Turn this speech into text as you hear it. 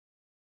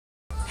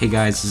Hey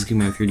guys, this is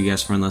Game here to you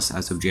guys friendless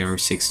as of January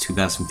 6,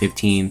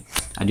 2015.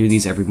 I do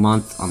these every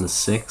month on the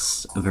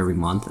 6th of every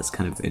month. That's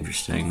kind of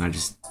interesting. I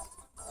just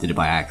did it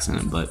by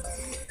accident, but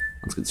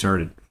let's get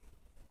started.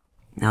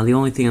 Now the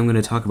only thing I'm going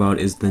to talk about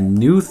is the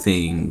new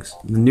things,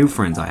 the new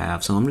friends I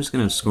have. So I'm just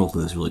going to scroll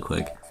through this really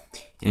quick.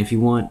 And if you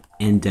want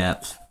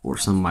in-depth for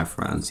some of my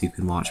friends, you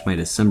can watch my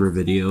December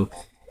video.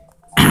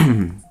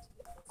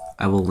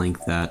 I will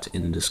link that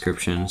in the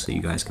description so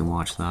you guys can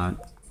watch that.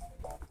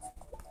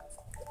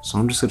 So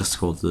I'm just going to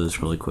scroll through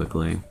this really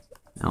quickly, and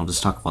I'll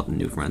just talk about the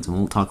new friends. I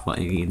won't talk about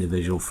any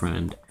individual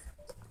friend,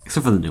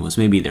 except for the new ones.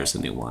 Maybe there's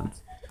a new one,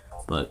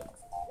 but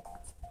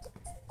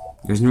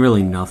there's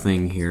really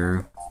nothing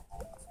here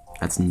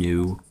that's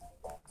new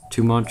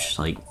too much,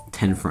 like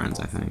 10 friends,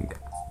 I think.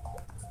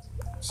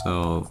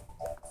 So,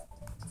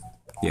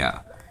 yeah.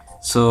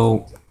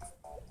 So,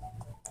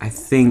 I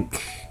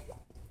think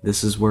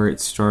this is where it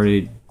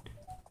started.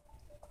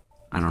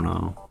 I don't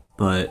know,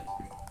 but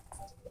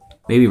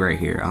maybe right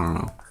here, I don't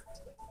know.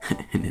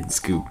 And then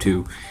Scoop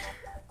too.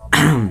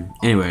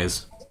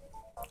 Anyways,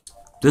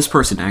 this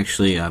person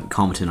actually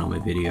commented on my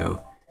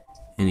video,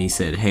 and he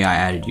said, "Hey, I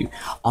added you."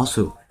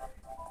 Also,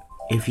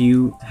 if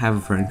you have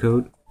a friend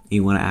code and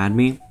you want to add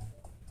me,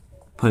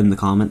 put in the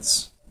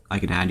comments. I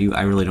can add you.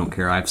 I really don't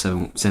care. I have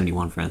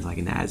 71 friends. I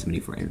can add as many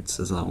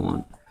friends as I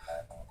want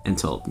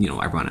until, you know,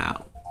 I run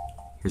out.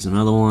 Here's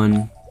another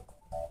one.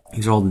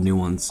 These are all the new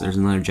ones. There's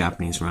another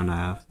Japanese friend I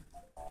have.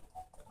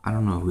 I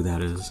don't know who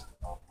that is.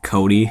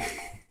 Cody.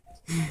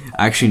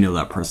 I actually know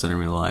that person in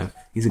real life.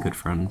 He's a good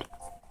friend.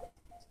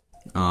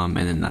 And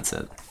then that's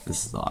it.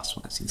 This is the last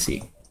one, as you can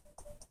see.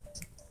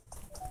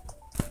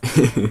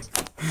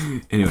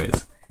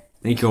 Anyways,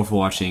 thank you all for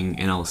watching,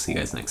 and I will see you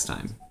guys next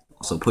time.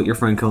 Also, put your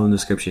friend code in the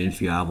description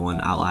if you have one.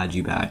 I'll add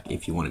you back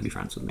if you want to be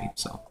friends with me.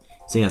 So,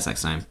 see you guys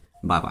next time.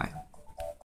 Bye-bye.